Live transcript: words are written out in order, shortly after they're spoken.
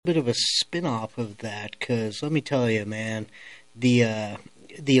bit of a spin-off of that, because let me tell you, man, the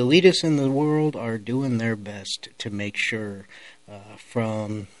the elitists in the world are doing their best to make sure,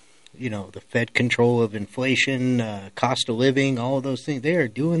 from the Fed control of inflation, cost of living, all of those things, they are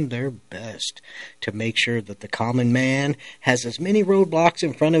doing their best to make sure that the common man has as many roadblocks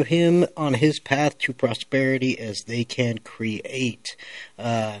in front of him on his path to prosperity as they can create.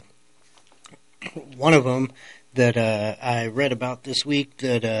 One of them that I read about this week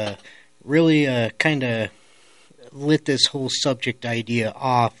that really kind of lit this whole subject idea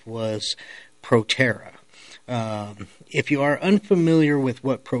off was Proterra. If you are unfamiliar with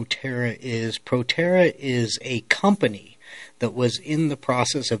what Proterra is a company that was in the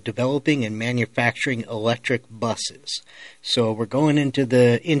process of developing and manufacturing electric buses. So we're going into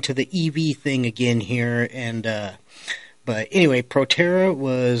the EV thing again here, and but anyway, Proterra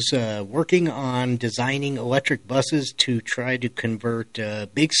was working on designing electric buses to try to convert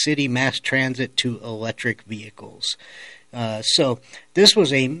big city mass transit to electric vehicles. So this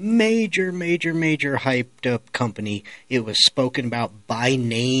was a major hyped up company. It was spoken about by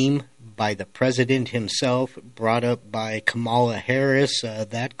name by the president himself, brought up by Kamala Harris,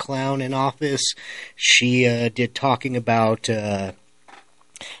 that clown in office. She did talking about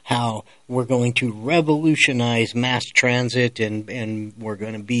how we're going to revolutionize mass transit and we're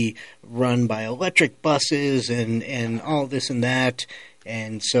going to be run by electric buses and all this and that.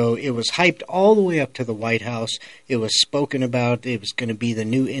 And so it was hyped all the way up to the White House. It was spoken about. It was going to be the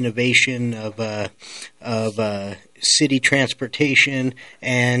new innovation of city transportation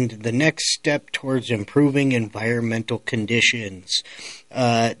and the next step towards improving environmental conditions.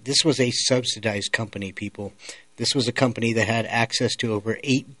 This was a subsidized company, people. This was a company that had access to over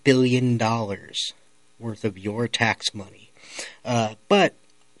 $8 billion worth of your tax money. But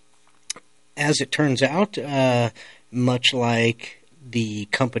as it turns out, much like the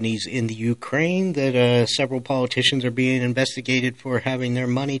companies in the Ukraine that several politicians are being investigated for having their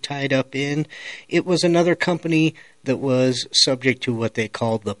money tied up in, it was another company that was subject to what they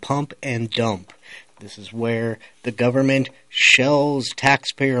called the pump and dump. This is where the government shells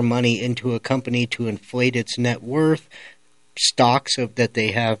taxpayer money into a company to inflate its net worth. Stocks that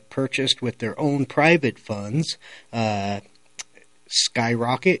they have purchased with their own private funds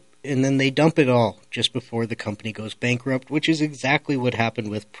skyrocket, and then they dump it all just before the company goes bankrupt, which is exactly what happened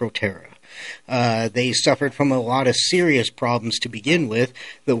with Proterra. They suffered from a lot of serious problems to begin with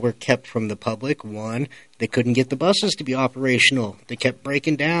that were kept from the public. One, they couldn't get the buses to be operational. They kept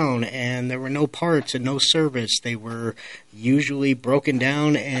breaking down, and there were no parts and no service. They were usually broken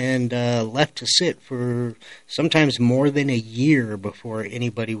down and left to sit for sometimes more than a year before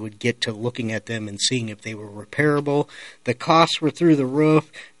anybody would get to looking at them and seeing if they were repairable. The costs were through the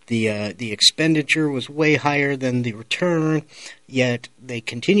roof. The expenditure was way higher than the return, yet they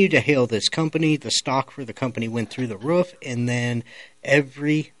continued to hail this company. The stock for the company went through the roof, and then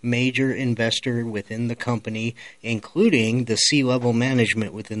every major investor within the company, including the C-level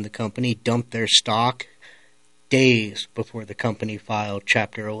management within the company, dumped their stock days before the company filed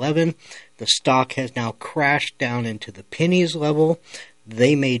Chapter 11. The stock has now crashed down into the pennies level.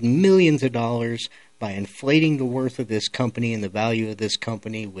 They made millions of dollars by inflating the worth of this company and the value of this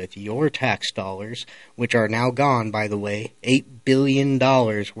company with your tax dollars, which are now gone, by the way, $8 billion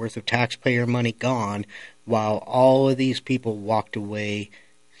worth of taxpayer money gone, while all of these people walked away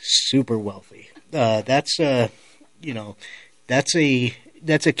super wealthy. That's a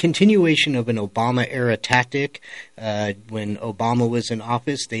continuation of an Obama-era tactic. When Obama was in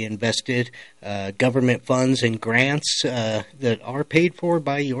office, they invested government funds and grants that are paid for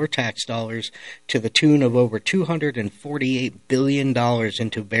by your tax dollars to the tune of over $248 billion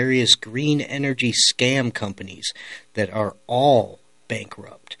into various green energy scam companies that are all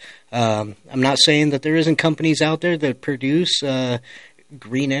bankrupt. I'm not saying that there isn't companies out there that produce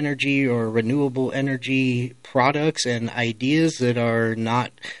green energy or renewable energy products and ideas that are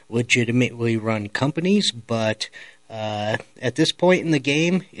not legitimately run companies, but at this point in the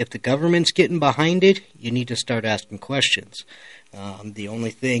game, if the government's getting behind it, you need to start asking questions. The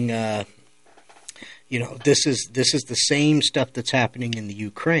only thing, this is the same stuff that's happening in the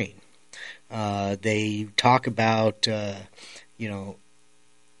Ukraine. They talk about, the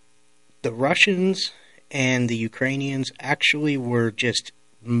Russians and the Ukrainians actually were just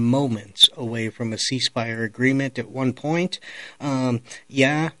moments away from a ceasefire agreement at one point. It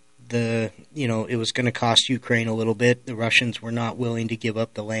was going to cost Ukraine a little bit. The Russians were not willing to give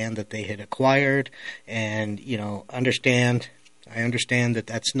up the land that they had acquired, and I understand that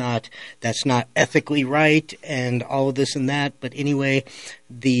that's not ethically right and all of this and that. But anyway,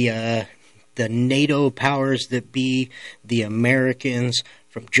 the NATO powers that be, the Americans,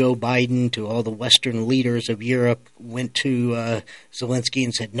 from Joe Biden to all the Western leaders of Europe, went to Zelensky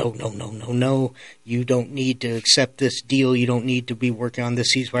and said, no, you don't need to accept this deal. You don't need to be working on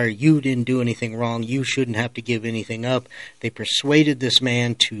this ceasefire. You didn't do anything wrong. You shouldn't have to give anything up. They persuaded this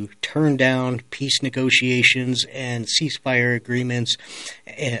man to turn down peace negotiations and ceasefire agreements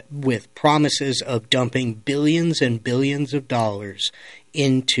with promises of dumping billions and billions of dollars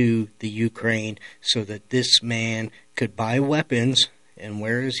into the Ukraine so that this man could buy weapons. And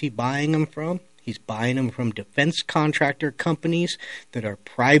where is he buying them from? He's buying them from defense contractor companies that are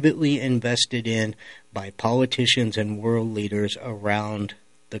privately invested in by politicians and world leaders around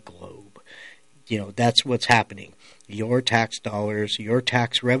the globe. That's what's happening. Your tax dollars, your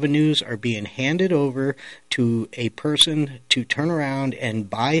tax revenues are being handed over to a person to turn around and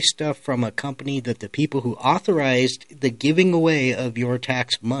buy stuff from a company that the people who authorized the giving away of your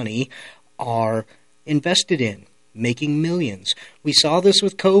tax money are invested in, making millions. We saw this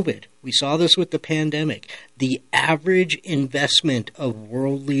with COVID. We saw this with the pandemic. The average investment of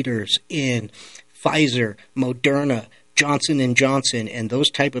world leaders in Pfizer, Moderna, Johnson & Johnson, and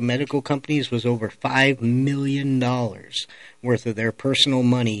those type of medical companies was over $5 million worth of their personal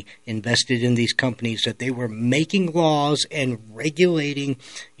money invested in these companies that they were making laws and regulating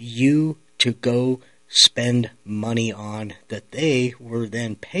you to go spend money on that they were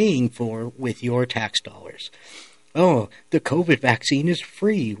then paying for with your tax dollars. Oh, the COVID vaccine is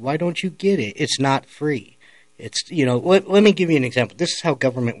free. Why don't you get it? It's not free. It's, let me give you an example. This is how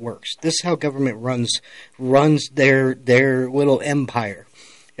government works. This is how government runs their little empire.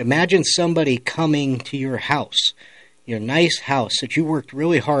 Imagine somebody coming to your house, your nice house that you worked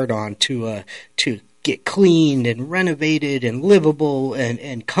really hard on to get cleaned and renovated and livable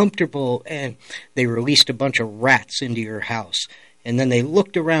and comfortable, and they released a bunch of rats into your house. And then they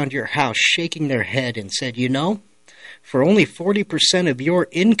looked around your house shaking their head and said, for only 40% of your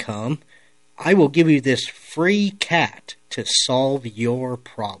income, I will give you this free cat to solve your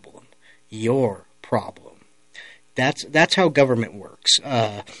problem. Your problem. That's how government works.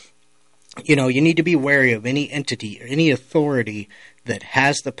 You need to be wary of any entity or any authority that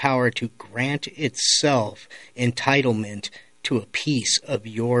has the power to grant itself entitlement to a piece of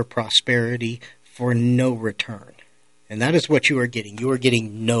your prosperity for no return. And that is what you are getting. You are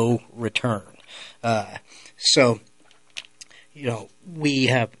getting no return. We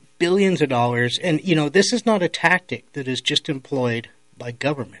have billions of dollars, and, this is not a tactic that is just employed by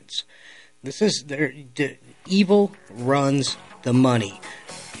governments. This is the evil runs the money.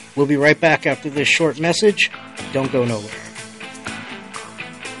 We'll be right back after this short message. Don't go nowhere.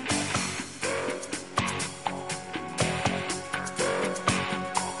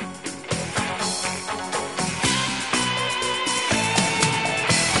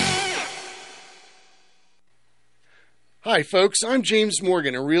 Hi, folks. I'm James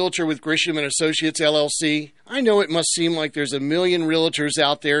Morgan, a realtor with Grisham & Associates, LLC. I know it must seem like there's a million realtors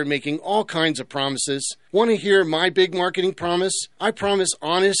out there making all kinds of promises. Want to hear my big marketing promise? I promise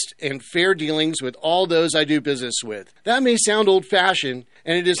honest and fair dealings with all those I do business with. That may sound old-fashioned,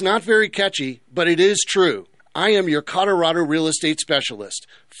 and it is not very catchy, but it is true. I am your Colorado real estate specialist.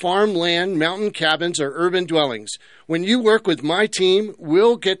 Farm, land, mountain cabins, or urban dwellings. When you work with my team,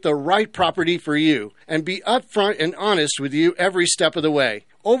 we'll get the right property for you and be upfront and honest with you every step of the way.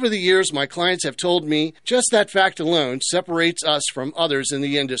 Over the years, my clients have told me just that fact alone separates us from others in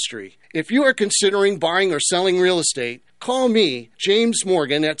the industry. If you are considering buying or selling real estate, call me, James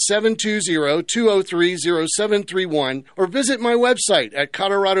Morgan, at 720-203-0731 or visit my website at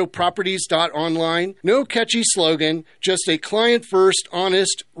coloradoproperties.online. No catchy slogan, just a client-first,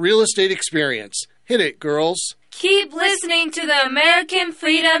 honest real estate experience. Hit it, girls. Keep listening to the American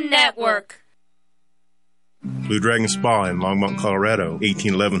Freedom Network. Blue Dragon Spa in Longmont, Colorado,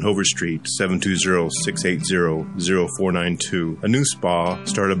 1811 Hover Street, 720-680-0492. A new spa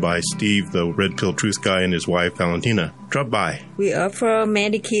started by Steve, the Red Pill Truth Guy, and his wife, Valentina. Drop by. We offer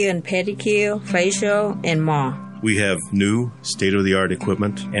manicure and pedicure, facial, and more. We have new, state-of-the-art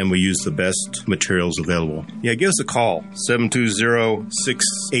equipment, and we use the best materials available. Yeah, give us a call,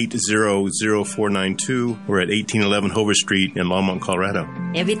 720-680-0492. We're at 1811 Hover Street in Longmont, Colorado.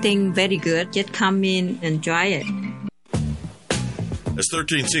 Everything very good. Just come in and try it. As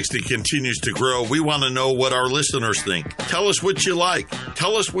 1360 continues to grow, we want to know what our listeners think. Tell us what you like.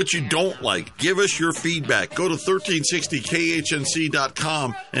 Tell us what you don't like. Give us your feedback. Go to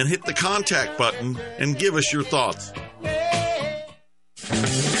 1360khnc.com and hit the contact button and give us your thoughts.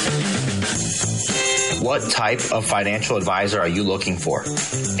 What type of financial advisor are you looking for?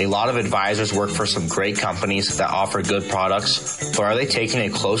 A lot of advisors work for some great companies that offer good products, but are they taking a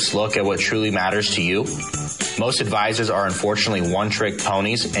close look at what truly matters to you? Most advisors are unfortunately one-trick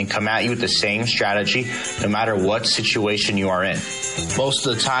ponies and come at you with the same strategy no matter what situation you are in. Most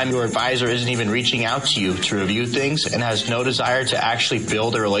of the time, your advisor isn't even reaching out to you to review things and has no desire to actually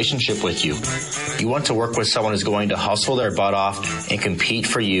build a relationship with you. You want to work with someone who's going to hustle their butt off and compete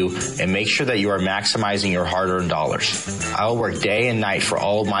for you and make sure that you are maximizing your hard-earned dollars. I will work day and night for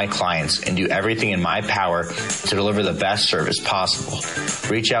all of my clients and do everything in my power to deliver the best service possible.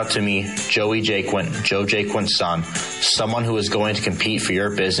 Reach out to me, Joey Jaquint, Joe Jaquint's son, someone who is going to compete for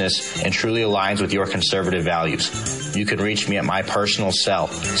your business and truly aligns with your conservative values. You can reach me at my personal cell,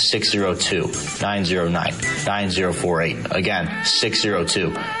 602-909-9048. Again,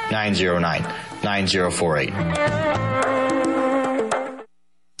 602-909-9048.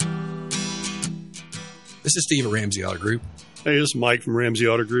 This is Steve at Ramsey Auto Group. Hey, this is Mike from Ramsey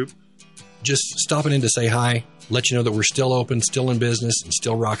Auto Group. Just stopping in to say hi, let you know that we're still open, still in business, and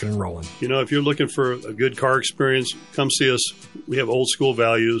still rocking and rolling. You know, if you're looking for a good car experience, come see us. We have old school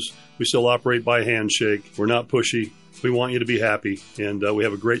values. We still operate by handshake. We're not pushy. We want you to be happy, and we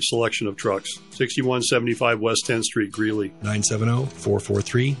have a great selection of trucks. 6175 West 10th Street, Greeley.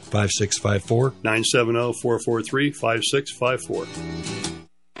 970-443-5654. 970-443-5654.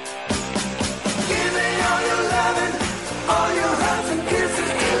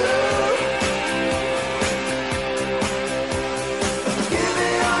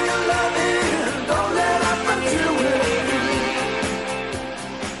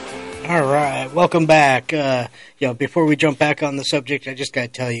 All right, welcome back. Before we jump back on the subject, I just got to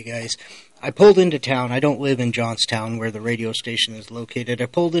tell you guys, I pulled into town. I don't live in Johnstown where the radio station is located. I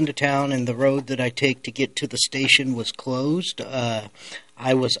pulled into town, and the road that I take to get to the station was closed. I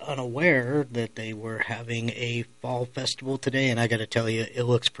was unaware that they were having a fall festival today, and I got to tell you, it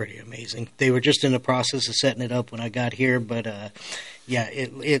looks pretty amazing. They were just in the process of setting it up when I got here, but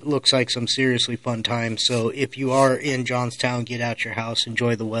it looks like some seriously fun times. So if you are in Johnstown, get out your house,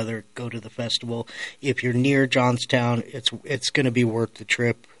 enjoy the weather, go to the festival. If you're near Johnstown, it's going to be worth the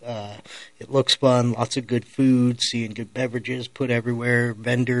trip. It looks fun, lots of good food, seeing good beverages put everywhere,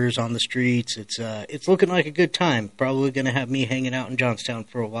 vendors on the streets. It's looking like a good time. Probably going to have me hanging out in Johnstown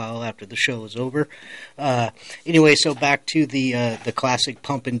for a while after the show is over. Anyway, so back to the classic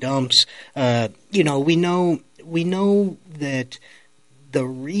pump and dumps. We know that the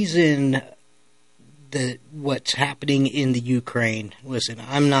reason that what's happening in the Ukraine. Listen,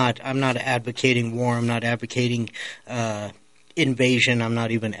 I'm not advocating war. I'm not advocating invasion. I'm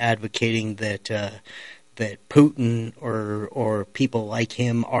not even advocating that Putin or people like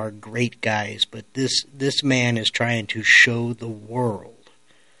him are great guys. But this man is trying to show the world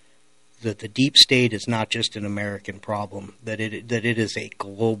that the deep state is not just an American problem. That it is a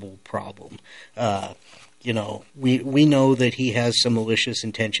global problem. We know that he has some malicious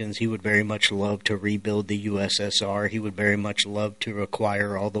intentions. He would very much love to rebuild the USSR. He would very much love to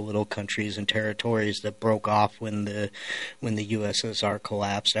acquire all the little countries and territories that broke off when the USSR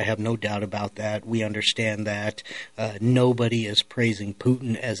collapsed. I have no doubt about that. We understand that. Nobody is praising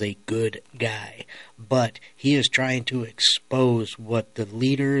Putin as a good guy. But he is trying to expose what the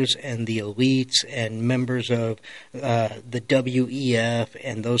leaders and the elites and members of the WEF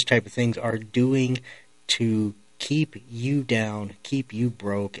and those type of things are doing to keep you down, keep you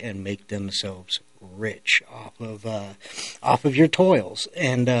broke, and make themselves rich off of your toils.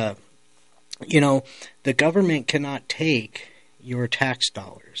 And the government cannot take your tax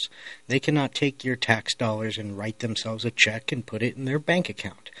dollars. They cannot take your tax dollars and write themselves a check and put it in their bank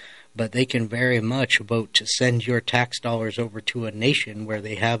account. But they can very much vote to send your tax dollars over to a nation where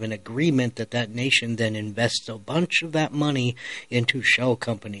they have an agreement that nation then invests a bunch of that money into shell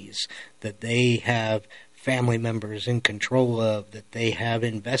companies that they have family members in control of, that they have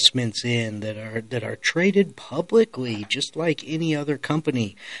investments in, that are traded publicly just like any other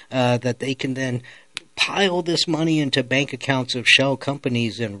company, that they can then pile this money into bank accounts of shell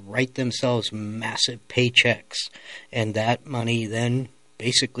companies and write themselves massive paychecks. And that money then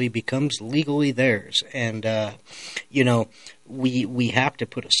basically becomes legally theirs. And, we have to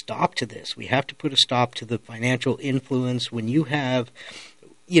put a stop to this. We have to put a stop to the financial influence. When you have,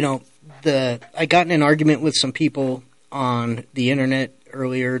 I got in an argument with some people on the internet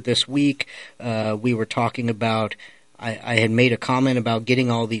earlier this week. We were talking about, I had made a comment about getting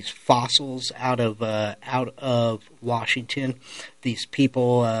all these fossils out of Washington. these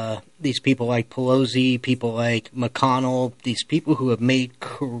people like Pelosi, people like McConnell, these people who have made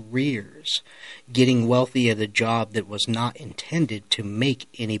careers getting wealthy at a job that was not intended to make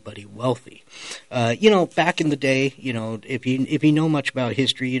anybody wealthy. Back in the day, if you know much about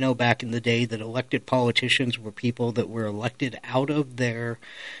history, back in the day that elected politicians were people that were elected out of their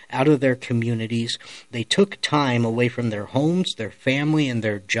communities. They took time away from their homes, their family, and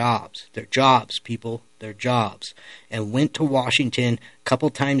their jobs, their jobs, and went to Washington a couple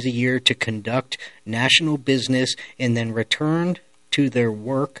times a year to conduct national business, and then returned to their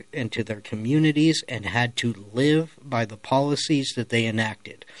work and to their communities and had to live by the policies that they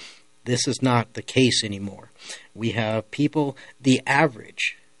enacted. This is not the case anymore. We have the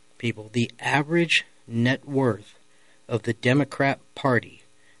average net worth of the Democrat Party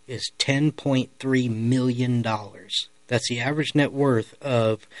is $10.3 million. That's the average net worth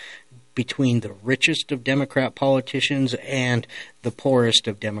of between the richest of Democrat politicians and the poorest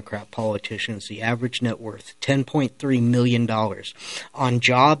of Democrat politicians. The average net worth, $10.3 million on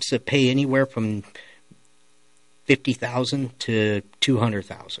jobs that pay anywhere from $50,000 to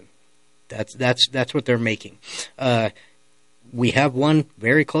 $200,000. That's what they're making. We have one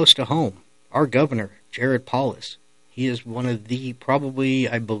very close to home. Our governor, Jared Polis. He is one of probably,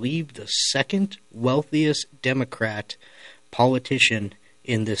 I believe, the second wealthiest Democrat politician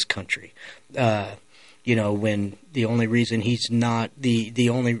in this country. When the only reason he's not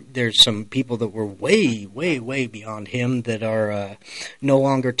there's some people that were way, way, way beyond him that are no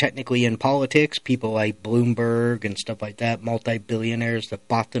longer technically in politics, people like Bloomberg and stuff like that, multi-billionaires that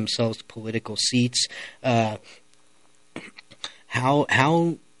bought themselves political seats. How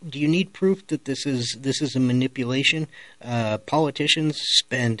do you need proof that this is a manipulation? Politicians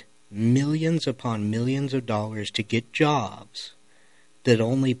spend millions upon millions of dollars to get jobs that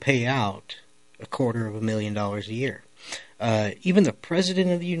only pay out $250,000 a year. Even the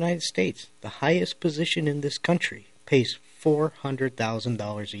President of the United States, the highest position in this country, pays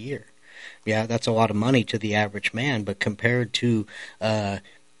 $400,000 a year. Yeah, that's a lot of money to the average man, but compared to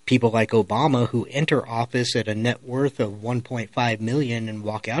people like Obama who enter office at a net worth of $1.5 million and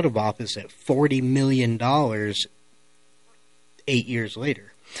walk out of office at $40 million 8 years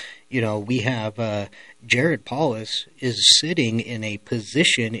later. We have Jared Polis is sitting in a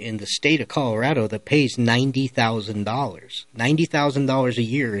position in the state of Colorado that pays $90,000. $90,000 a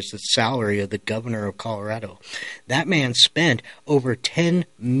year is the salary of the governor of Colorado. That man spent over $10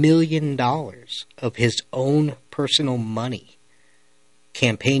 million of his own personal money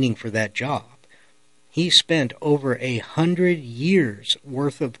campaigning for that job. He spent over 100 years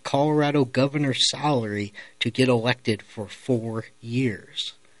worth of Colorado governor's salary to get elected for 4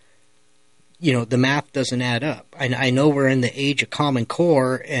 years. The math doesn't add up. I know we're in the age of Common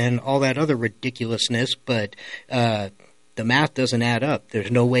Core and all that other ridiculousness, but the math doesn't add up.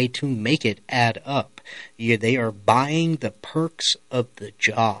 There's no way to make it add up. They are buying the perks of the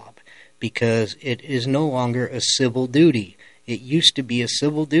job because it is no longer a civil duty. It used to be a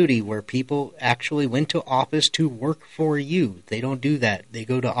civil duty where people actually went to office to work for you. They don't do that. They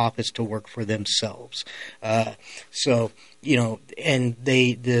go to office to work for themselves. And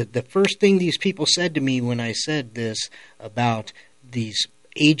the first thing these people said to me when I said this about these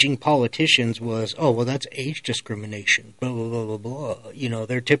aging politicians was, oh, well, that's age discrimination, blah, blah, blah, blah, blah.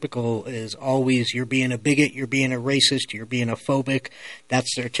 Their typical is always, you're being a bigot, you're being a racist, you're being a phobic.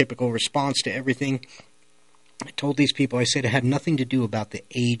 That's their typical response to everything. I told these people, I said it had nothing to do about the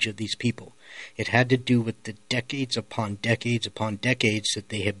age of these people. It had to do with the decades upon decades upon decades that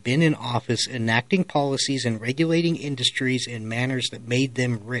they have been in office enacting policies and regulating industries in manners that made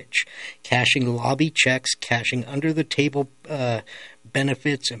them rich, cashing lobby checks, cashing under-the-table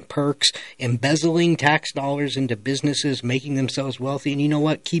benefits and perks, embezzling tax dollars into businesses, making themselves wealthy. And you know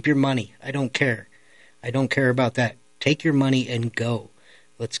what? Keep your money. I don't care. I don't care about that. Take your money and go.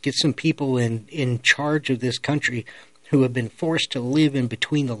 Let's get some people in charge of this country who have been forced to live in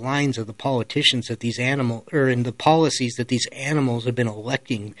between the lines of the politicians that these in the policies that these animals have been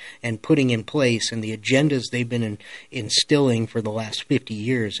electing and putting in place and the agendas they've been instilling for the last 50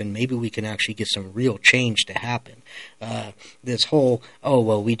 years. And maybe we can actually get some real change to happen. This whole,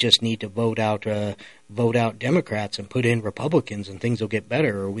 we just need to vote out Democrats and put in Republicans and things will get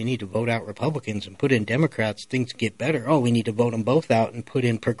better, or we need to vote out Republicans and put in Democrats, things get better. Oh, we need to vote them both out and put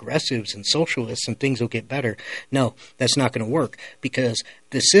in progressives and socialists and things will get better. No, that's not going to work because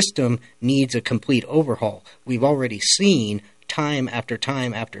the system needs a complete overhaul. We've already seen time after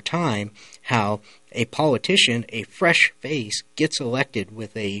time after time how a politician, a fresh face, gets elected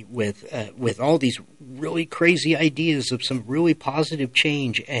with all these really crazy ideas of some really positive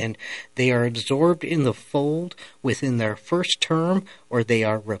change, and they are absorbed in the fold within their first term, or they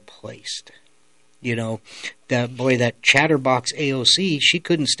are replaced. You know, that chatterbox AOC, she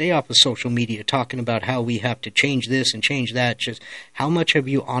couldn't stay off of social media talking about how we have to change this and change that. Just how much have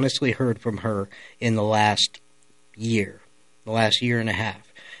you honestly heard from her in the last year and a half?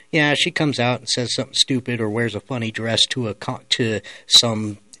 Yeah, she comes out and says something stupid or wears a funny dress to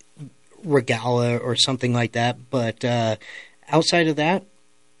some regala or something like that. But outside of that,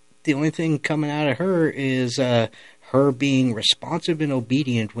 the only thing coming out of her is her being responsive and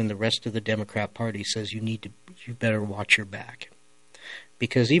obedient when the rest of the Democrat Party says you better watch your back.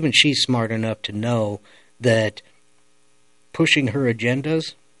 Because even she's smart enough to know that pushing her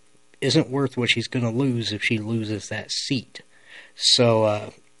agendas isn't worth what she's going to lose if she loses that seat.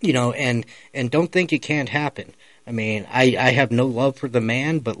 So, and don't think it can't happen. I mean, I have no love for the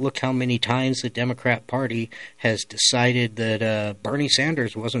man, but look how many times the Democrat Party has decided that Bernie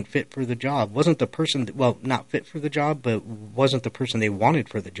Sanders wasn't fit for the job. Wasn't the person, not fit for the job, but wasn't the person they wanted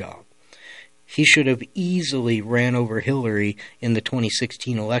for the job. He should have easily ran over Hillary in the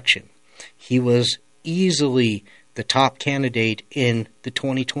 2016 election. He was easily the top candidate in the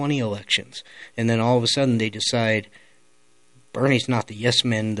 2020 elections. And then all of a sudden they decide, Bernie's not the yes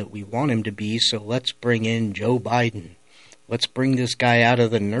man that we want him to be, so let's bring in Joe Biden. Let's bring this guy out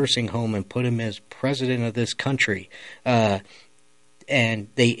of the nursing home and put him as president of this country. And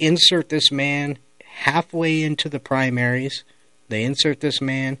they insert this man halfway into the primaries. They insert this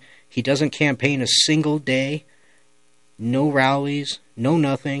man. He doesn't campaign a single day. No rallies, no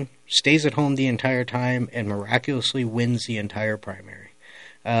nothing. Stays at home the entire time and miraculously wins the entire primary.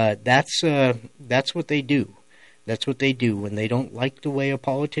 That's what they do. That's what they do. When they don't like the way a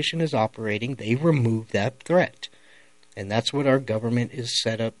politician is operating, they remove that threat. And that's what our government is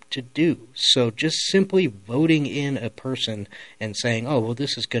set up to do. So just simply voting in a person and saying, oh, well,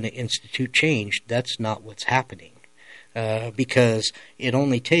 this is going to institute change, that's not what's happening. Because it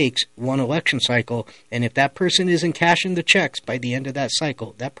only takes one election cycle, and if that person isn't cashing the checks by the end of that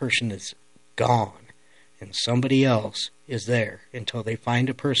cycle, that person is gone. And somebody else is there until they find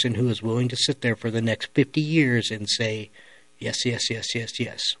a person who is willing to sit there for the next 50 years and say, yes, yes, yes, yes,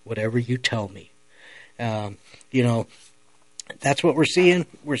 yes, whatever you tell me. That's what we're seeing.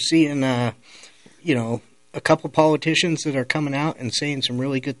 We're seeing, a couple politicians that are coming out and saying some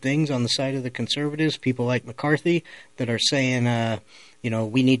really good things on the side of the conservatives, people like McCarthy that are saying,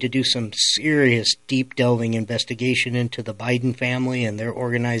 we need to do some serious deep delving investigation into the Biden family and their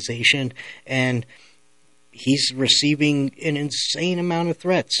organization. And he's receiving an insane amount of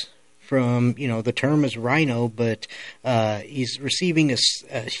threats from, the term is rhino, but he's receiving a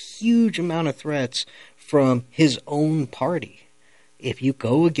huge amount of threats from his own party. If you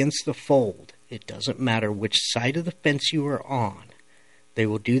go against the fold, it doesn't matter which side of the fence you are on, they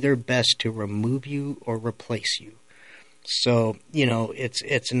will do their best to remove you or replace you. So,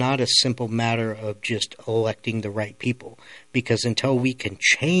 it's not a simple matter of just electing the right people, because until we can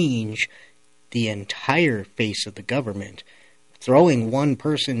change the entire face of the government, throwing one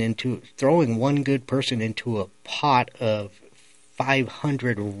good person into a pot of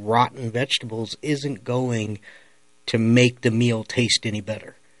 500 rotten vegetables isn't going to make the meal taste any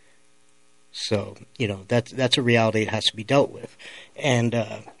better. So, that's a reality that has to be dealt with. And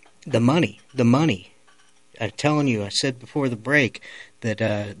the money. I'm telling you, I said before the break that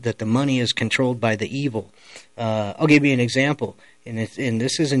the money is controlled by the evil. I'll give you an example. And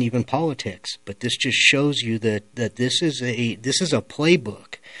this isn't even politics, but this just shows you that this is a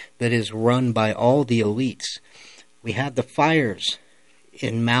playbook that is run by all the elites. We had the fires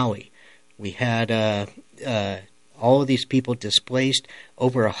in Maui. We had all of these people displaced,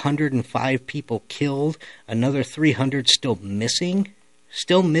 over 105 people killed, another 300 still missing.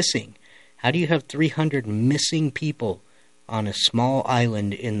 How do you have 300 missing people on a small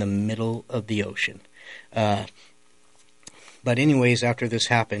island in the middle of the ocean? But anyways, after this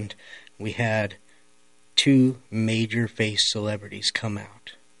happened, we had two major face celebrities come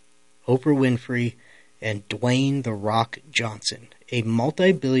out. Oprah Winfrey and Dwayne "The Rock" Johnson, a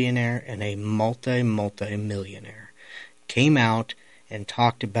multi-billionaire and a multi-millionaire, came out and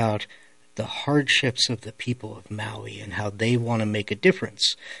talked about the hardships of the people of Maui and how they want to make a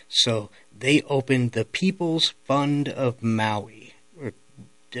difference. So they opened the People's Fund of Maui.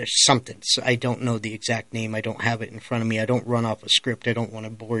 There's something. So I don't know the exact name. I don't have it in front of me. I don't run off a script. I don't want to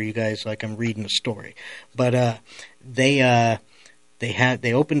bore you guys like I'm reading a story. But they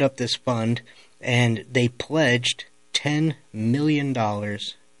opened up this fund and they pledged $10 million, and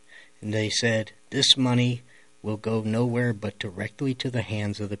they said this money will go nowhere but directly to the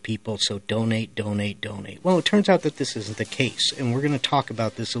hands of the people, so donate, donate, donate. Well, it turns out that this isn't the case, and we're going to talk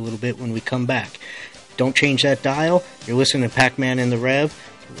about this a little bit when we come back. Don't change that dial. You're listening to Pac-Man and the Rev.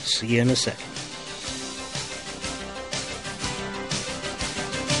 We'll see you in a second.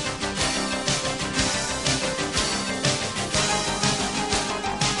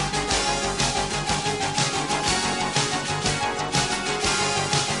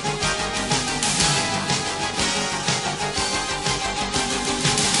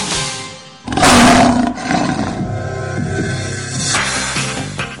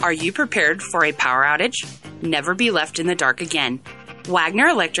 Are you prepared for a power outage? Never be left in the dark again. Wagner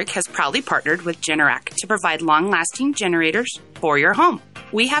Electric has proudly partnered with Generac to provide long-lasting generators for your home.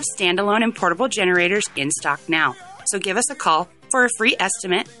 We have standalone and portable generators in stock now, so give us a call for a free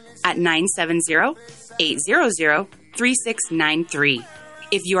estimate at 970-800-3693.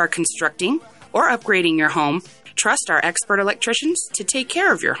 If you are constructing or upgrading your home, trust our expert electricians to take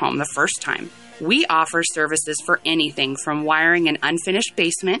care of your home the first time. We offer services for anything from wiring an unfinished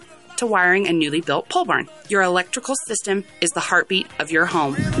basement to wiring a newly built pole barn. Your electrical system is the heartbeat of your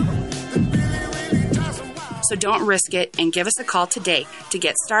home. So don't risk it and give us a call today to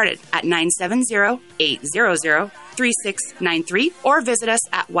get started at 970-800-3693 or visit us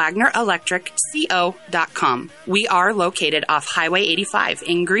at WagnerElectricCO.com. We are located off Highway 85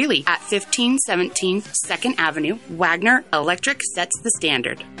 in Greeley at 1517 2nd Avenue. Wagner Electric sets the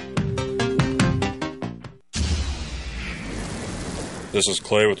standard. This is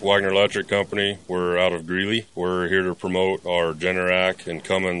Clay with Wagner Electric Company. We're out of Greeley. We're here to promote our Generac and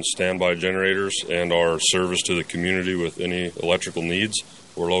Cummins standby generators and our service to the community with any electrical needs.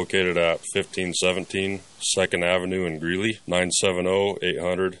 We're located at 1517 2nd Avenue in Greeley,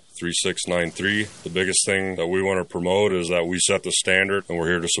 970-800-3693. The biggest thing that we want to promote is that we set the standard, and we're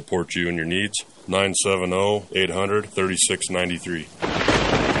here to support you and your needs. 970-800-3693.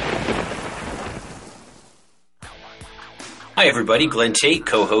 Hi, everybody. Glenn Tate,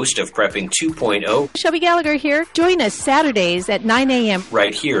 co-host of Prepping 2.0. Shelby Gallagher here. Join us Saturdays at 9 a.m.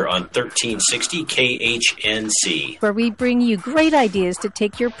 right here on 1360 KHNC, where we bring you great ideas to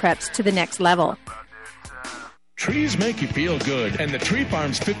take your preps to the next level. Trees make you feel good, and the Tree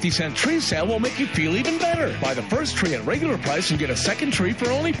Farm's 50-cent tree sale will make you feel even better. Buy the first tree at regular price and get a second tree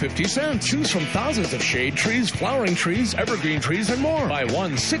for only 50 cents. Choose from thousands of shade trees, flowering trees, evergreen trees, and more. Buy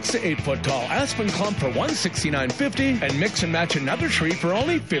one 6 to 8 foot tall aspen clump for $169.50 and mix and match another tree for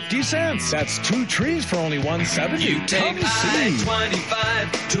only 50 cents. That's 2 trees for only $170. You take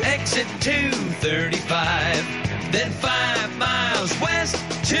I-25 to exit 235, then 5 miles west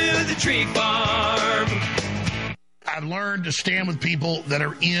to the Tree Farm. I've learned to stand with people that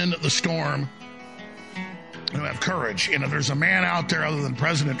are in the storm who have courage. And if there's a man out there other than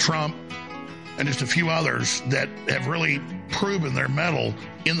President Trump and just a few others that have really proven their mettle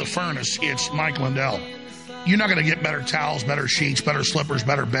in the furnace, it's Mike Lindell. You're not going to get better towels, better sheets, better slippers,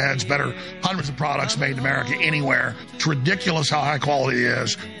 better beds, better hundreds of products made in America anywhere. It's ridiculous how high quality it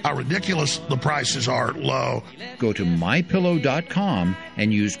is, how ridiculous the prices are low. Go to mypillow.com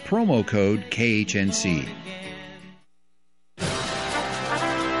and use promo code KHNC.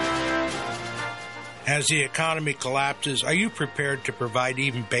 As the economy collapses, are you prepared to provide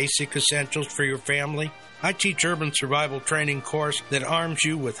even basic essentials for your family? I teach urban survival training course that arms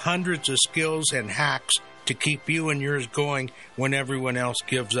you with hundreds of skills and hacks to keep you and yours going when everyone else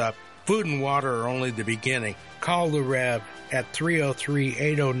gives up. Food and water are only the beginning. Call the Rev at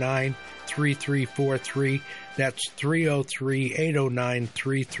 303-809-3343. That's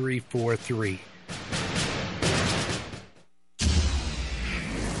 303-809-3343.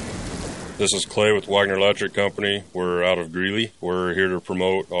 This is Clay with Wagner Electric Company. We're out of Greeley. We're here to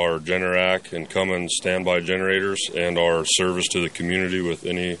promote our Generac and Cummins standby generators and our service to the community with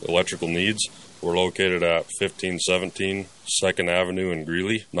any electrical needs. We're located at 1517 2nd Avenue in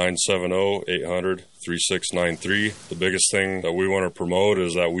Greeley, 970-800-3693. The biggest thing that we want to promote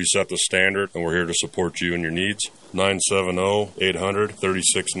is that we set the standard, and we're here to support you and your needs.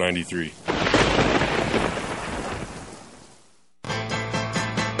 970-800-3693.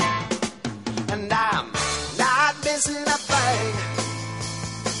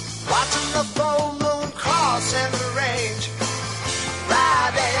 Watching the full moon cross in the range,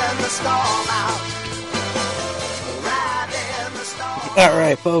 riding the storm out, riding the storm. All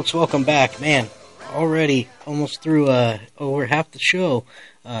right, folks, welcome back. Man, already almost through over half the show.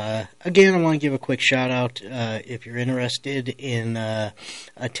 Again, I want to give a quick shout out. If you're interested in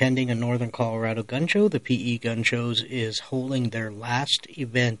attending a Northern Colorado gun show, the PE Gun Shows is holding their last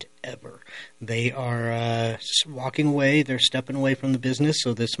event ever. They are walking away. They're stepping away from the business,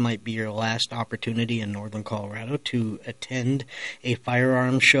 so this might be your last opportunity in northern Colorado to attend a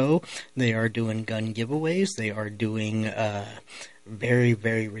firearms show. They are doing gun giveaways. They are doing very,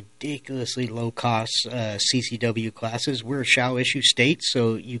 very ridiculously low-cost CCW classes. We're a shall-issue state,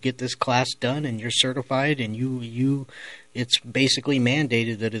 so you get this class done and you're certified, and it's basically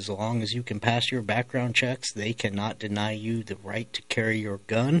mandated that as long as you can pass your background checks, they cannot deny you the right to carry your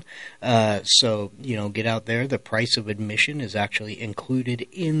gun. So, get out there. The price of admission is actually included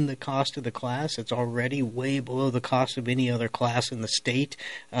in the cost of the class. It's already way below the cost of any other class in the state,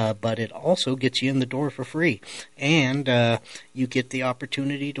 but it also gets you in the door for free. And you get the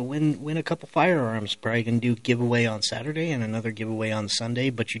opportunity to win a couple firearms. Probably going to do giveaway on Saturday and another giveaway on Sunday,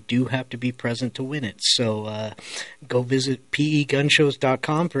 but you do have to be present to win it. So go visit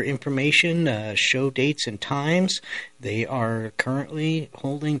pegunshows.com for information, show dates, and times. They are currently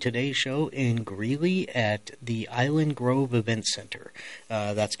holding today's show in Greeley at the Island Grove Event Center.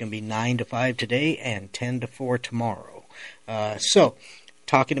 That's going to be 9 to 5 today and 10 to 4 tomorrow. So,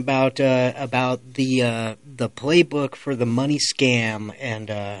 talking about the playbook for the money scam,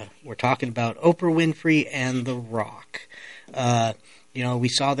 and we're talking about Oprah Winfrey and The Rock. We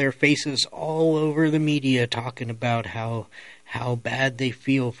saw their faces all over the media talking about how bad they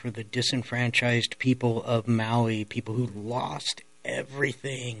feel for the disenfranchised people of Maui, people who lost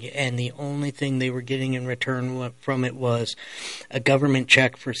everything, and the only thing they were getting in return from it was a government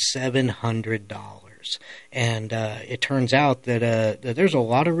check for $700. And it turns out that there's a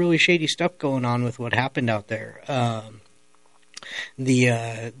lot of really shady stuff going on with what happened out there.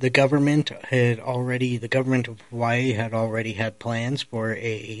 The government of Hawaii had already had plans for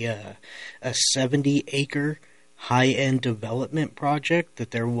a 70-acre high-end development project that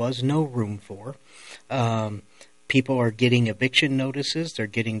there was no room for. People are getting eviction notices. They're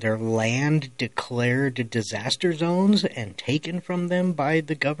getting their land declared disaster zones and taken from them by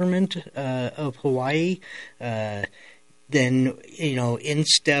the government of Hawaii. Then, in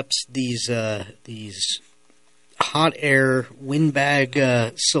steps these hot air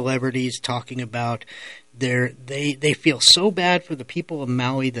windbag celebrities talking about they feel so bad for the people of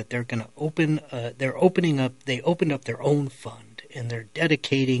Maui that they're going to they opened up their own fund, and they're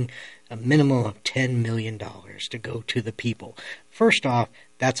dedicating a minimum of $10 million to go to the people. First off,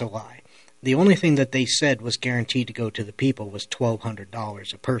 that's a lie. The only thing that they said was guaranteed to go to the people was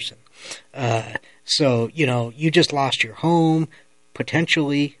 $1,200 a person. So, you just lost your home.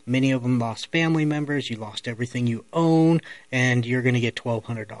 Potentially, many of them lost family members. You lost everything you own, and you're going to get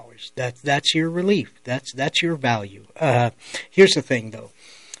 $1,200. That's your relief. That's your value. Here's the thing, though.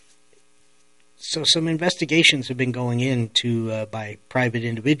 So some investigations have been going into by private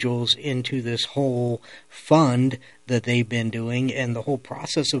individuals into this whole fund that they've been doing and the whole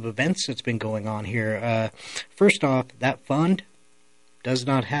process of events that's been going on here. First off, that fund does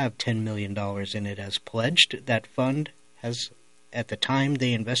not have $10 million in it as pledged. That fund has, at the time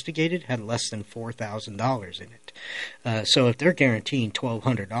they investigated, had less than $4,000 in it. So if they're guaranteeing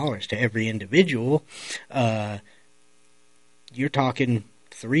 $1,200 to every individual, you're talking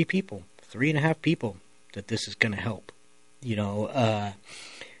 3.5 people that this is going to help.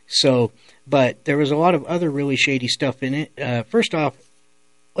 But there was a lot of other really shady stuff in it. First off,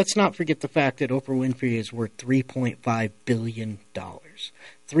 let's not forget the fact that Oprah Winfrey is worth $3.5 billion.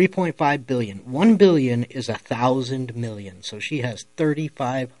 $3.5 billion. $1 billion is 1,000 million. So she has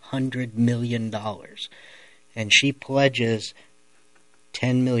 $3,500 million. And she pledges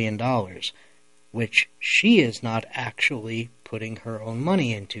 $10 million, which she is not actually putting her own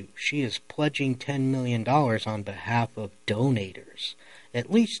money into. She is pledging $10 million on behalf of donators.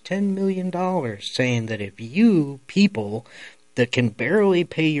 At least $10 million, saying that if you people that can barely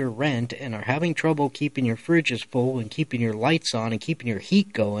pay your rent and are having trouble keeping your fridges full and keeping your lights on and keeping your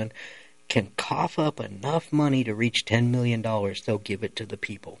heat going can cough up enough money to reach $10 million, they'll give it to the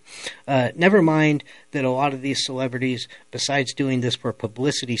people. Never mind that a lot of these celebrities, besides doing this for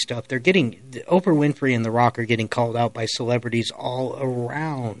publicity stuff, they're getting, Oprah Winfrey and The Rock are getting called out by celebrities all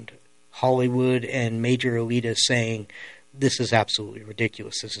around Hollywood and major elitists saying, this is absolutely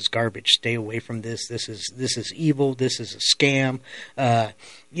ridiculous. This is garbage. Stay away from this. This is evil. This is a scam.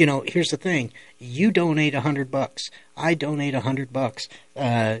 Here's the thing. You donate $100. I donate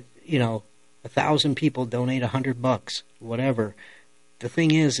 $100. 1,000 people donate $100. Whatever. The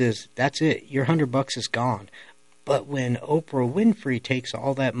thing is that's it. Your $100 is gone. But when Oprah Winfrey takes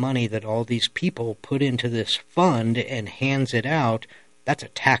all that money that all these people put into this fund and hands it out, that's a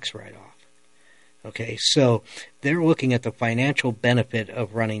tax write-off. Okay, so they're looking at the financial benefit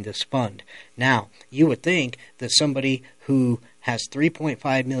of running this fund. Now, you would think that somebody who has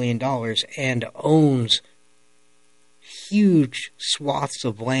 $3.5 million and owns huge swaths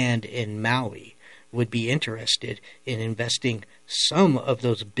of land in Maui would be interested in investing some of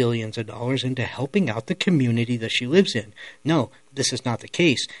those billions of dollars into helping out the community that she lives in. No, this is not the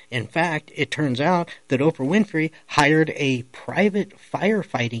case. In fact, it turns out that Oprah Winfrey hired a private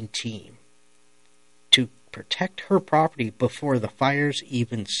firefighting team to protect her property before the fires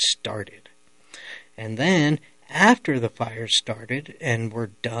even started. And then, after the fires started and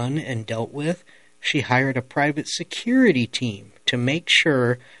were done and dealt with, she hired a private security team to make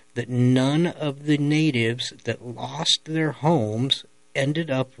sure that none of the natives that lost their homes ended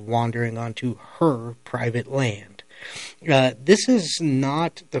up wandering onto her private land. This is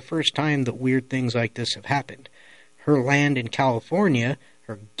not the first time that weird things like this have happened. Her land in California,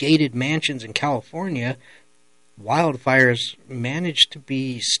 her gated mansions in California, wildfires managed to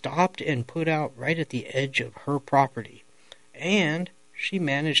be stopped and put out right at the edge of her property. And she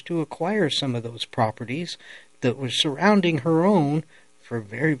managed to acquire some of those properties that were surrounding her own for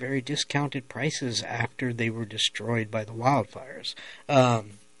very, very discounted prices after they were destroyed by the wildfires.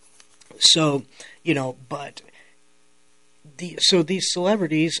 So these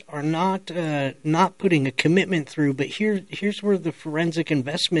celebrities are not putting a commitment through. But here's where the forensic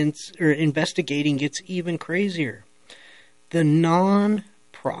investigating gets even crazier. The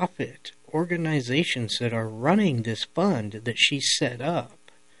non-profit organizations that are running this fund that she set up,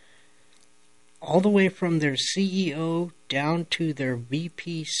 all the way from their CEO down to their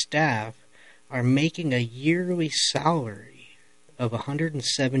VP staff, are making a yearly salary of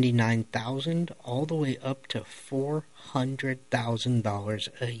 $179,000 all the way up to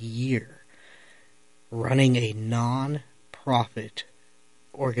 $400,000 a year running a non-profit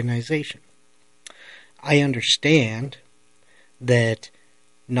organization. I understand that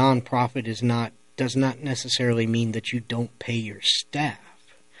non-profit does not necessarily mean that you don't pay your staff.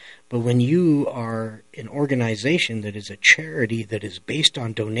 But when you are an organization that is a charity that is based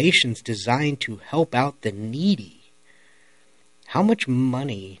on donations designed to help out the needy, how much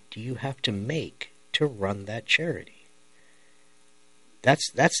money do you have to make to run that charity?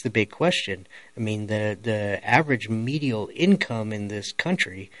 That's the big question. I mean, the average median income in this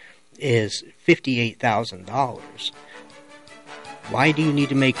country is $58,000. Why do you need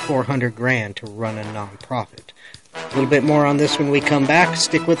to make $400,000 to run a nonprofit? A little bit more on this when we come back.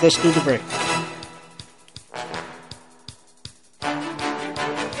 Stick with us through the break.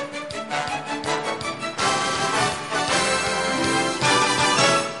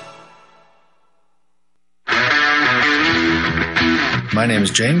 My name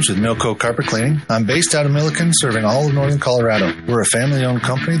is James with Milco Carpet Cleaning. I'm based out of Milliken, serving all of northern Colorado. We're a family-owned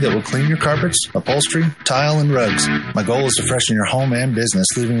company that will clean your carpets, upholstery, tile, and rugs. My goal is to freshen your home and business,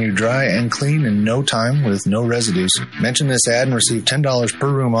 leaving you dry and clean in no time with no residues. Mention this ad and receive $10 per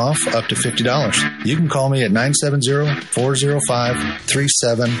room off, up to $50. You can call me at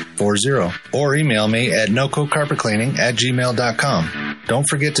 970-405-3740 or email me at nococarpetcleaning@gmail.com. Don't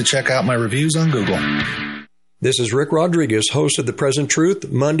forget to check out my reviews on Google. This is Rick Rodriguez, host of The Present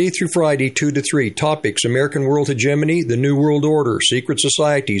Truth, Monday through Friday, 2 to 3. Topics: American world hegemony, the New World Order, secret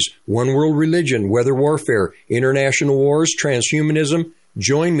societies, one world religion, weather warfare, international wars, transhumanism.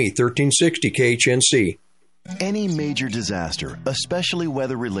 Join me, 1360 KHNC. Any major disaster, especially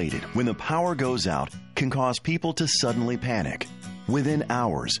weather-related, when the power goes out, can cause people to suddenly panic. Within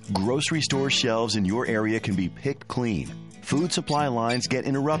hours, grocery store shelves in your area can be picked clean. Food supply lines get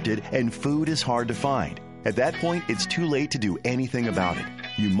interrupted, and food is hard to find. At that point, it's too late to do anything about it.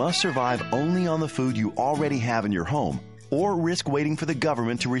 You must survive only on the food you already have in your home, or risk waiting for the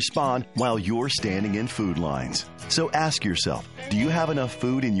government to respond while you're standing in food lines. So ask yourself, do you have enough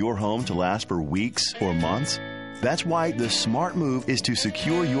food in your home to last for weeks or months? That's why the smart move is to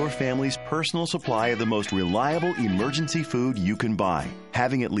secure your family's personal supply of the most reliable emergency food you can buy.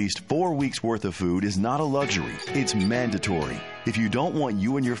 Having at least 4 weeks' worth of food is not a luxury. It's mandatory. If you don't want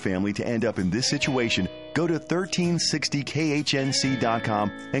you and your family to end up in this situation, go to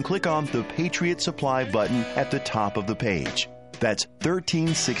 1360khnc.com and click on the Patriot Supply button at the top of the page. That's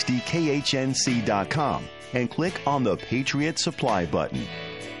 1360khnc.com and click on the Patriot Supply button.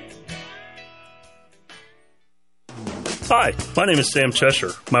 Hi, my name is Sam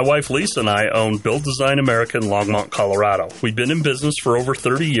Cheshire. My wife Lisa and I own Build Design America in Longmont, Colorado. We've been in business for over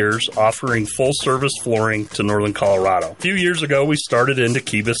 30 years, offering full-service flooring to northern Colorado. A few years ago, we started into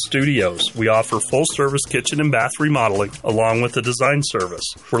Kibis Studios. We offer full-service kitchen and bath remodeling, along with a design service.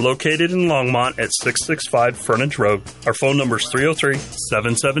 We're located in Longmont at 665 Frontage Road. Our phone number is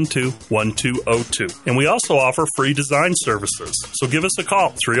 303-772-1202. And we also offer free design services. So give us a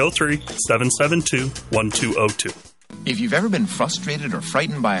call, 303-772-1202. If you've ever been frustrated or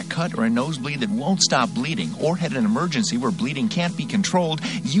frightened by a cut or a nosebleed that won't stop bleeding, or had an emergency where bleeding can't be controlled,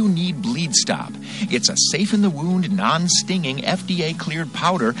 you need Bleed Stop. It's a safe-in-the-wound, non-stinging, FDA-cleared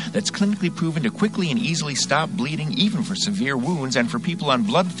powder that's clinically proven to quickly and easily stop bleeding, even for severe wounds and for people on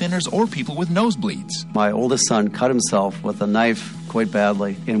blood thinners or people with nosebleeds. My oldest son cut himself with a knife quite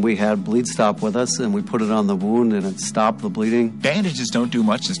badly, and we had Bleed Stop with us, and we put it on the wound, and it stopped the bleeding. Bandages don't do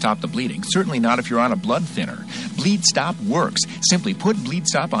much to stop the bleeding, certainly not if you're on a blood thinner. Bleed Stop works. Simply put Bleed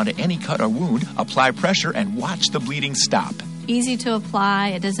Stop onto any cut or wound, apply pressure, and watch the bleeding stop. Easy to apply,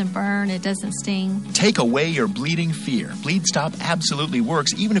 it doesn't burn, it doesn't sting. Take away your bleeding fear. Bleed Stop absolutely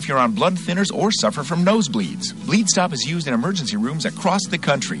works even if you're on blood thinners or suffer from nosebleeds. Bleed Stop is used in emergency rooms across the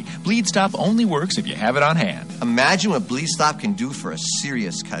country. Bleed Stop only works if you have it on hand. Imagine what Bleed Stop can do for a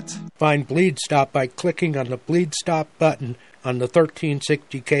serious cut. Find Bleed Stop by clicking on the Bleed Stop button on the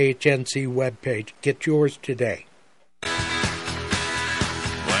 1360 KHNC webpage. Get yours today.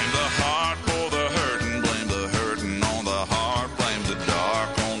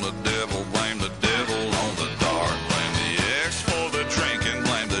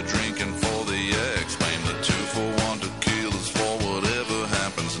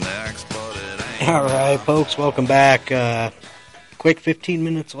 All right, folks, welcome back. Quick 15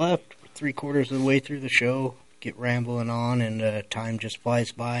 minutes left. We're 3/4 of the way through the show. Get rambling on, and time just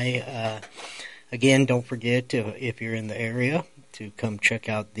flies by. Again, don't forget, if you're in the area, to come check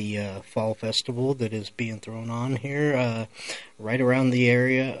out the fall festival that is being thrown on here, right around the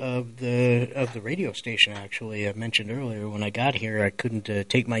area of the radio station. Actually, I mentioned earlier when I got here, I couldn't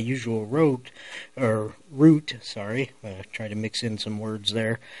take my usual route. Sorry, tried to mix in some words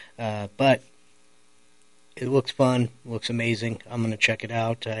there, but it looks fun, looks amazing. I'm going to check it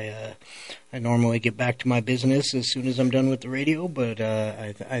out. I normally get back to my business as soon as I'm done with the radio, but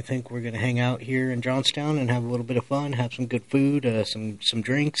I think we're going to hang out here in Johnstown and have a little bit of fun, have some good food, some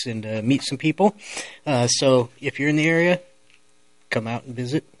drinks, and meet some people. So if you're in the area, come out and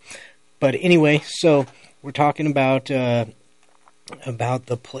visit. But anyway, so we're talking about the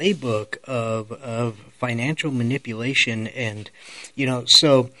playbook of financial manipulation, and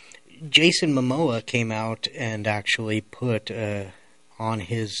so Jason Momoa came out and actually put on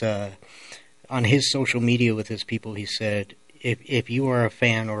his social media with his people, he said, if you are a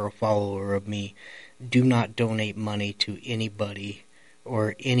fan or a follower of me, do not donate money to anybody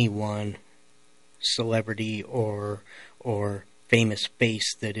or anyone, celebrity or famous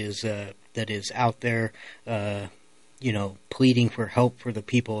face that is out there, pleading for help for the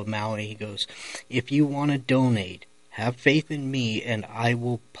people of Maui. He goes, if you want to donate, have faith in me, and I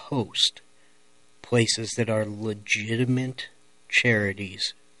will post places that are legitimate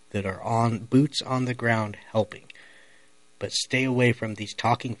charities that are on boots on the ground helping. But stay away from these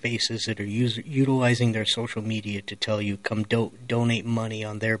talking faces that are utilizing their social media to tell you come donate money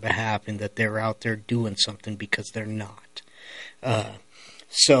on their behalf and that they're out there doing something, because they're not.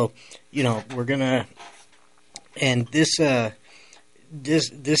 So we're gonna, and this is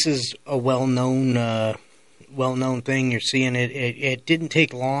a well-known thing. You're seeing it. It didn't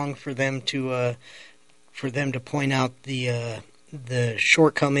take long for them to point out the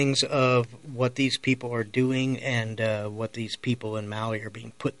shortcomings of what these people are doing and what these people in Maui are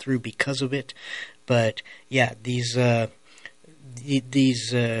being put through because of it. But yeah, these scam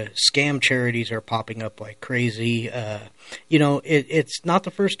charities are popping up like crazy. It's not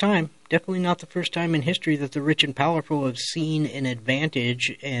the first time. Definitely not the first time in history that the rich and powerful have seen an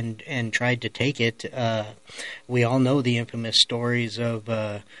advantage and tried to take it. We all know the infamous stories of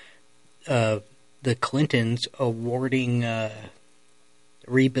the Clintons awarding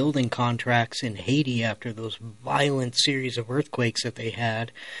rebuilding contracts in Haiti after those violent series of earthquakes that they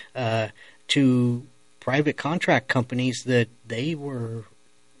had to private contract companies that they were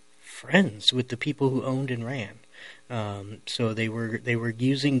friends with the people who owned and ran. So they were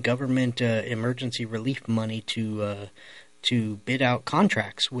using government emergency relief money to bid out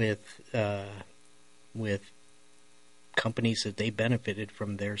contracts with companies that they benefited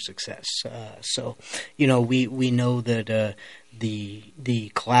from their success. So we know that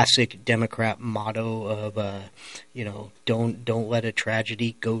the classic Democrat motto of don't let a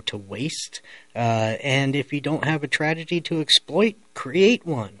tragedy go to waste, and if you don't have a tragedy to exploit, create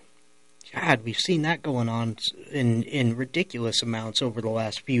one. God, we've seen that going on in ridiculous amounts over the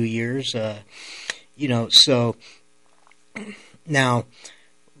last few years. So now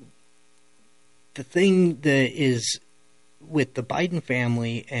the thing that is with the Biden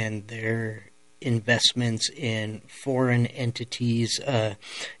family and their investments in foreign entities,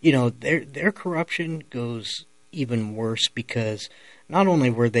 their corruption goes even worse, because not only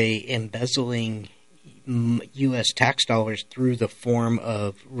were they embezzling U.S. tax dollars through the form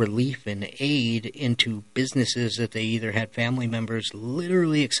of relief and aid into businesses that they either had family members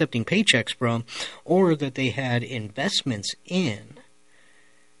literally accepting paychecks from or that they had investments in,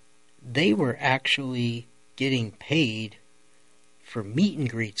 they were actually getting paid for meet and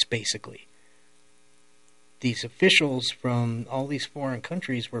greets, basically. These officials from all these foreign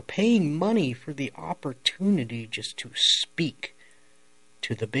countries were paying money for the opportunity just to speak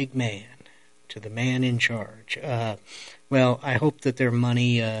to the big man, to the man in charge. Well, I hope that their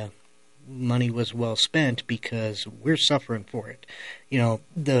money was well spent, because we're suffering for it. You know,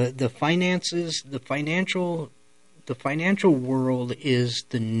 the finances, the financial world is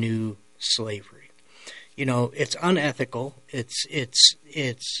the new slavery. You know, it's unethical. It's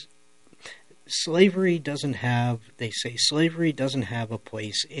slavery doesn't have, they say slavery doesn't have a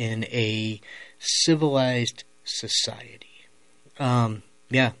place in a civilized society.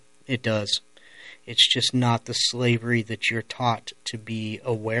 Yeah, it does. It's just not the slavery that you're taught to be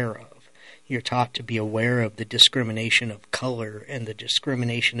aware of. You're taught to be aware of the discrimination of color and the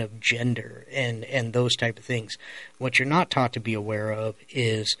discrimination of gender and those type of things. What you're not taught to be aware of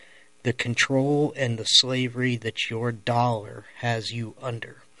is the control and the slavery that your dollar has you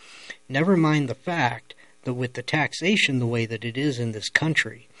under. Never mind the fact that with the taxation the way that it is in this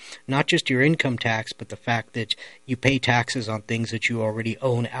country, not just your income tax, but the fact that you pay taxes on things that you already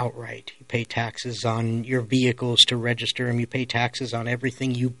own outright. You pay taxes on your vehicles to register them. You pay taxes on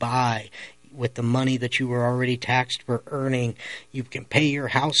everything you buy with the money that you were already taxed for earning. You can pay your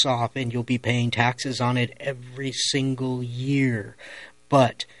house off and you'll be paying taxes on it every single year.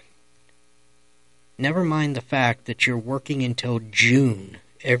 But never mind the fact that you're working until June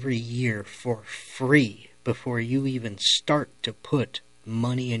every year for free before you even start to put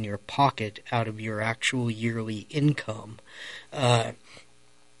money in your pocket out of your actual yearly income.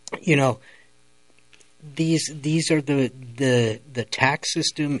 You know, these are the tax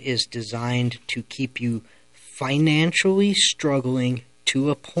system is designed to keep you financially struggling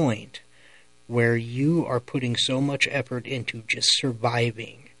to a point where you are putting so much effort into just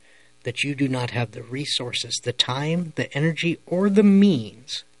surviving that you do not have the resources, the time, the energy, or the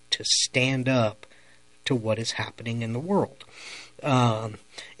means to stand up to what is happening in the world. And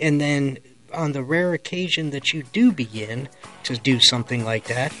then on the rare occasion that you do begin to do something like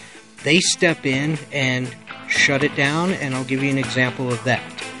that, they step in and shut it down, and I'll give you an example of that.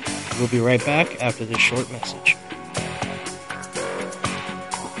 We'll be right back after this short message.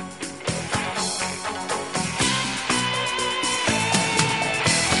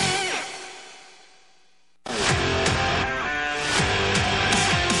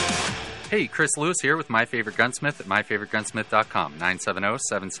 Hey, Chris Lewis here with My Favorite Gunsmith at myfavoritegunsmith.com,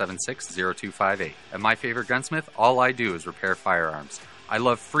 970-776-0258. At My Favorite Gunsmith, all I do is repair firearms. I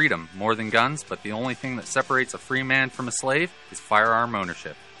love freedom more than guns, but the only thing that separates a free man from a slave is firearm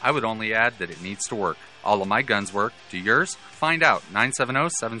ownership. I would only add that it needs to work. All of my guns work. Do yours? Find out.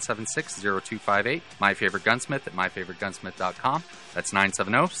 970-776-0258. My Favorite Gunsmith at myfavoritegunsmith.com. That's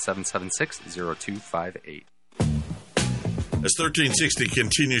 970-776-0258. As 1360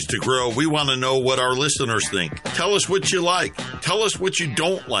 continues to grow, we want to know what our listeners think. Tell us what you like. Tell us what you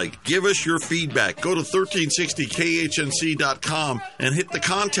don't like. Give us your feedback. Go to 1360khnc.com and hit the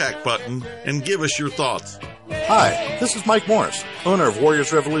contact button and give us your thoughts. Hi, this is Mike Morris, owner of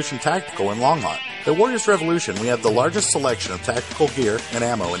Warriors Revolution Tactical in Longmont. At Warriors Revolution, we have the largest selection of tactical gear and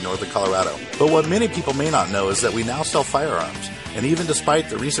ammo in northern Colorado. But what many people may not know is that we now sell firearms. And even despite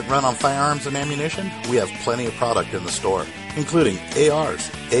the recent run on firearms and ammunition, we have plenty of product in the store, including ARs,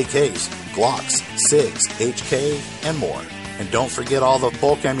 AKs, Glocks, SIGs, HK, and more. And don't forget all the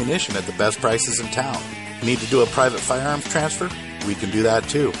bulk ammunition at the best prices in town. Need to do a private firearms transfer? We can do that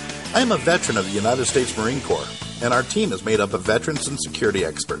too. I am a veteran of the United States Marine Corps, and our team is made up of veterans and security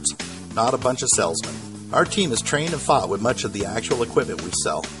experts, not a bunch of salesmen. Our team is trained and fought with much of the actual equipment we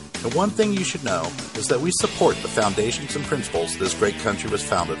sell. And one thing you should know is that we support the foundations and principles this great country was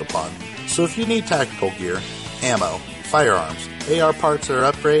founded upon. So if you need tactical gear, ammo, firearms, AR parts or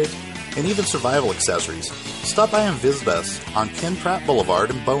upgrades, and even survival accessories, stop by and visit us on Ken Pratt Boulevard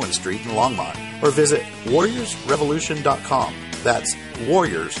and Bowen Street in Longmont, or visit warriorsrevolution.com. That's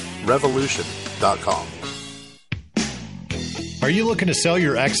warriorsrevolution.com. Are you looking to sell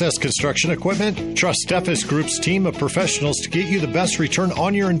your excess construction equipment? Trust Steffes Group's team of professionals to get you the best return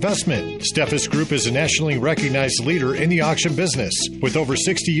on your investment. Steffes Group is a nationally recognized leader in the auction business with over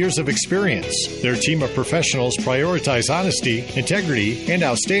 60 years of experience. Their team of professionals prioritize honesty, integrity, and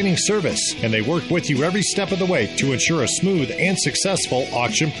outstanding service, and they work with you every step of the way to ensure a smooth and successful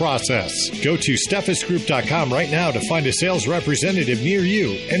auction process. Go to steffesgroup.com right now to find a sales representative near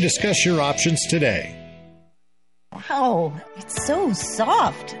you and discuss your options today. Wow, it's so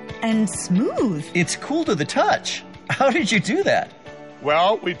soft and smooth. It's cool to the touch. How did you do that?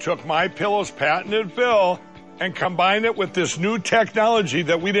 Well, we took MyPillow's patented fill and combined it with this new technology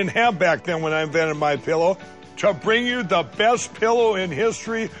that we didn't have back then when I invented MyPillow to bring you the best pillow in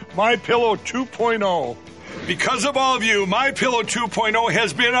history, MyPillow 2.0. Because of all of you, MyPillow 2.0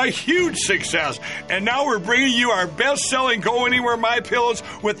 has been a huge success. And now we're bringing you our best-selling Go Anywhere MyPillows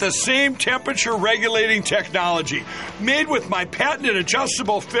with the same temperature-regulating technology. Made with my patented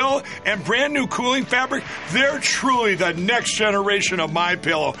adjustable fill and brand-new cooling fabric, they're truly the next generation of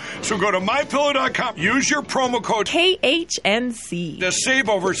MyPillow. So go to MyPillow.com. Use your promo code KHNC to save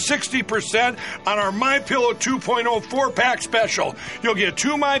over 60% on our MyPillow 2.0 4-pack special. You'll get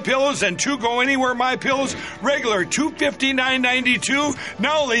 2 MyPillows and 2 Go Anywhere MyPillows. Regular $259.92,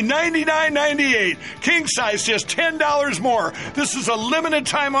 now only $99.98. King size just $10 more. This is a limited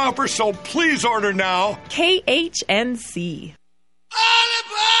time offer, so please order now. KHNC.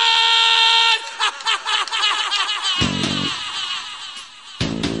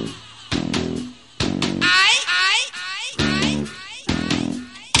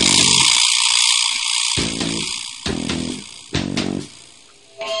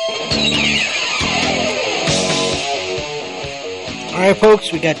 All right,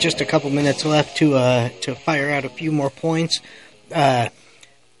 folks, we got just a couple minutes left to fire out a few more points. It's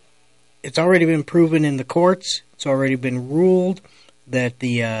already been proven in the courts. It's already been ruled that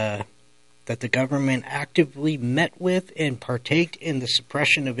the government actively met with and partaked in the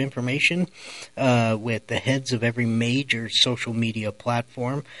suppression of information with the heads of every major social media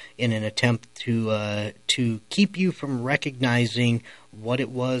platform in an attempt to keep you from recognizing what it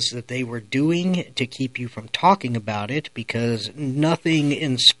was that they were doing, to keep you from talking about it, because nothing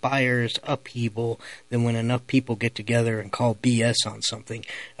inspires upheaval than when enough people get together and call BS on something.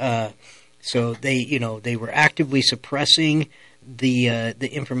 So they were actively suppressing the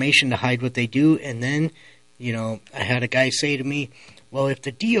information to hide what they do. And then, I had a guy say to me, well, if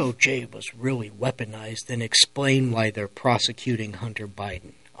the DOJ was really weaponized, then explain why they're prosecuting Hunter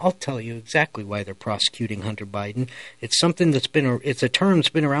Biden. I'll tell you exactly why they're prosecuting Hunter Biden. It's something it's a term that's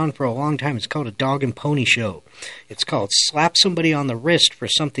been around for a long time. It's called a dog and pony show. It's called slap somebody on the wrist for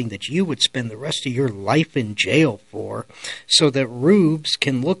something that you would spend the rest of your life in jail for, so that rubes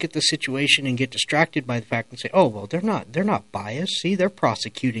can look at the situation and get distracted by the fact and say, oh, well, they're not biased. See, they're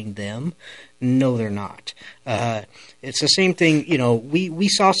prosecuting them. No, they're not. It's the same thing. We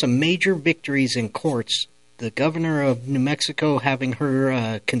saw some major victories in courts. The governor of New Mexico having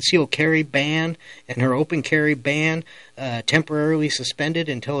her concealed carry ban and her open carry ban temporarily suspended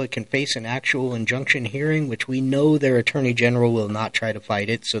until it can face an actual injunction hearing, which we know their attorney general will not try to fight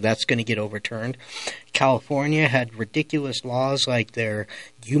it, so that's going to get overturned. California had ridiculous laws like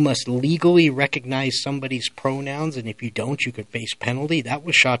you must legally recognize somebody's pronouns, and if you don't, you could face penalty. That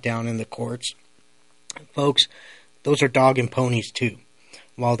was shot down in the courts. Folks, those are dog and ponies too.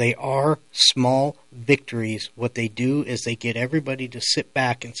 While they are small victories, what they do is they get everybody to sit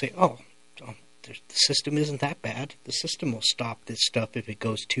back and say, oh, the system isn't that bad. The system will stop this stuff if it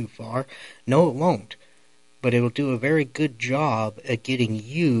goes too far. No, it won't. But it will do a very good job at getting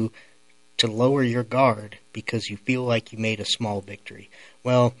you to lower your guard because you feel like you made a small victory.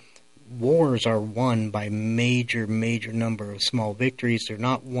 Well, wars are won by major number of small victories. They're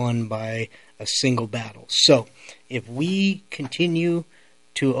not won by a single battle. So if we continue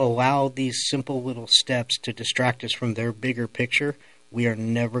to allow these simple little steps to distract us from their bigger picture, we are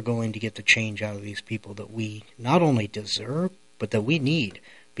never going to get the change out of these people that we not only deserve, but that we need,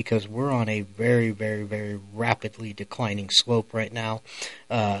 because we're on a very, very, very rapidly declining slope right now.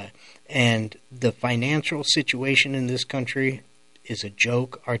 And the financial situation in this country is a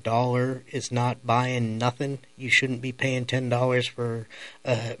joke. Our dollar is not buying nothing. You shouldn't be paying $10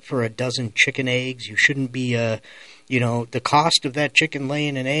 for a dozen chicken eggs. You shouldn't be the cost of that chicken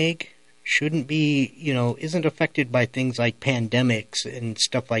laying an egg shouldn't be, isn't affected by things like pandemics and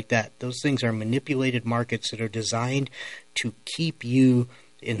stuff like that. Those things are manipulated markets that are designed to keep you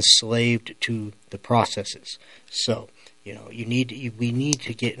enslaved to the processes. So, we need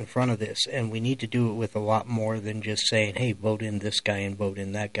to get in front of this, and we need to do it with a lot more than just saying, hey, vote in this guy and vote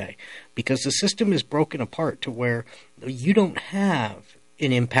in that guy. Because the system is broken apart to where you don't have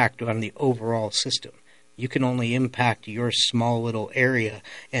an impact on the overall system. You can only impact your small little area,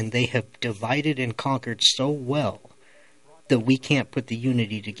 and they have divided and conquered so well that we can't put the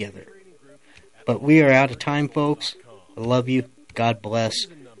unity together. But we are out of time, folks. I love you. God bless.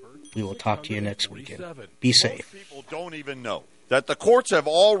 We will talk to you next weekend. Be safe. Most people don't even know that the courts have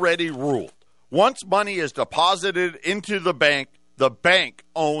already ruled. Once money is deposited into the bank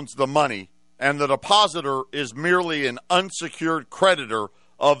owns the money, and the depositor is merely an unsecured creditor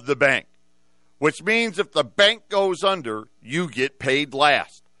of the bank, which means if the bank goes under, you get paid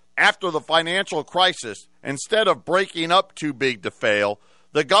last. After the financial crisis, instead of breaking up too big to fail,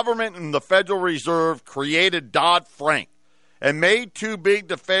 the government and the Federal Reserve created Dodd-Frank and made too big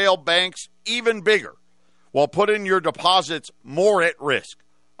to fail banks even bigger, while putting your deposits more at risk.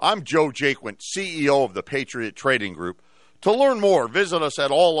 I'm Joe Jaquint, CEO of the Patriot Trading Group. To learn more, visit us at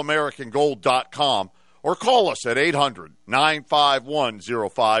allamericangold.com or call us at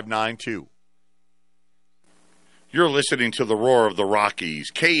 800-951-0592. You're listening to the Roar of the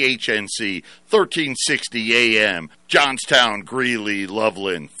Rockies, KHNC, 1360 AM, Johnstown, Greeley,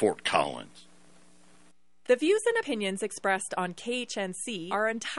 Loveland, Fort Collins. The views and opinions expressed on KHNC are entirely